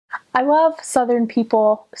I love Southern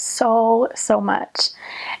people so, so much.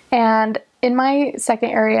 And in my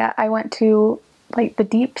second area, I went to like the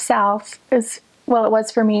deep South, is well, it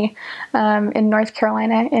was for me, in North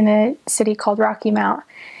Carolina in a city called Rocky Mount.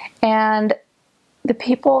 And the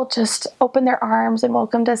people just opened their arms and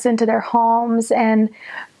welcomed us into their homes and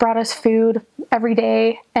brought us food every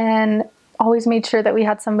day and always made sure that we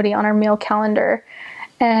had somebody on our meal calendar.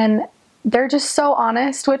 And they're just so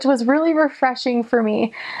honest, which was really refreshing for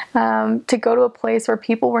me, to go to a place where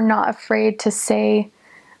people were not afraid to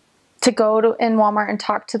go to in Walmart and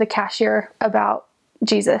talk to the cashier about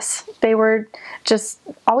Jesus. They were just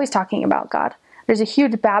always talking about God. There's a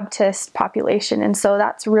huge Baptist population, and so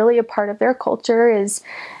that's really a part of their culture, is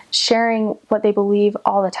sharing what they believe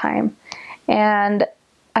all the time. And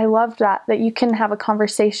I loved that you can have a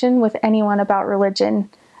conversation with anyone about religion.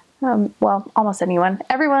 Well, almost anyone.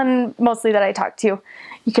 Everyone mostly that I talked to,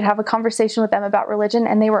 you could have a conversation with them about religion,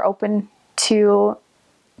 and they were open to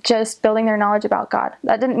just building their knowledge about God.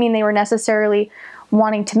 That didn't mean they were necessarily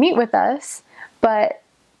wanting to meet with us, but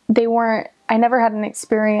I never had an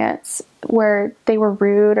experience where they were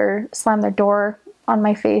rude or slammed their door on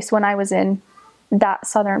my face when I was in that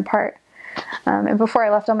southern part. And before I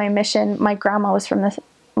left on my mission, one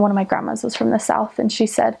of my grandmas was from the South, and she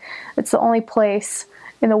said it's the only place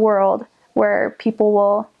in the world where people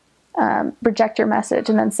will reject your message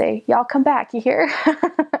and then say, "Y'all come back, you hear?"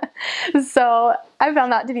 So I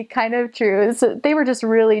found that to be kind of true. So they were just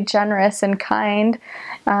really generous and kind,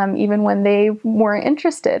 even when they weren't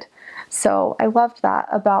interested. So I loved that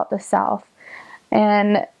about the South.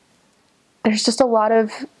 And there's just a lot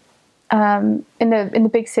of, in the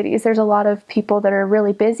big cities, there's a lot of people that are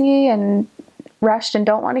really busy and rushed and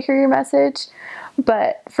don't want to hear your message.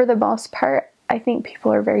 But for the most part, I think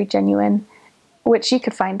people are very genuine, which you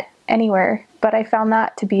could find anywhere. But I found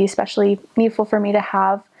that to be especially needful for me to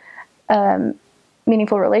have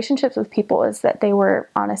meaningful relationships with people, is that they were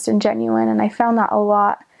honest and genuine. And I found that a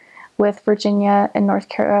lot with Virginia and North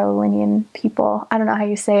Carolinian people. I don't know how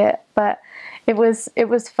you say it, but it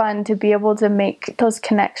was fun to be able to make those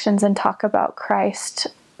connections and talk about Christ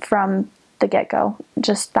from the get-go.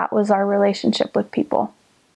 Just that was our relationship with people.